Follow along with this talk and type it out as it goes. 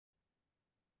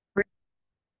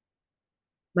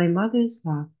My Mother's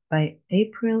Love by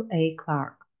April A.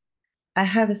 Clark. I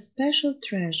have a special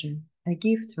treasure, a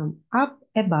gift from up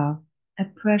above, a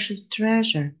precious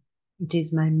treasure. It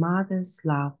is my mother's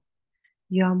love.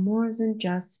 You are more than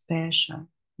just special.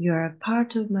 You are a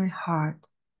part of my heart,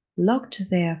 locked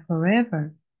there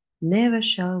forever. Never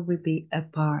shall we be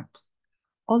apart.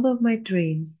 All of my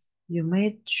dreams you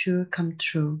made sure come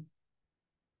true,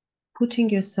 putting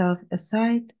yourself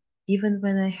aside even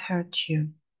when I hurt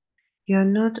you. You are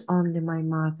not only my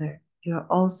mother, you are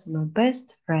also my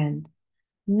best friend.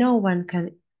 No one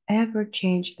can ever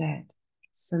change that.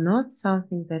 It's not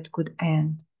something that could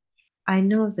end. I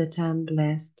know that I am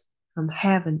blessed from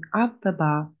heaven up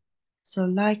above, so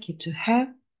lucky to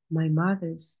have my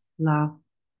mother's love.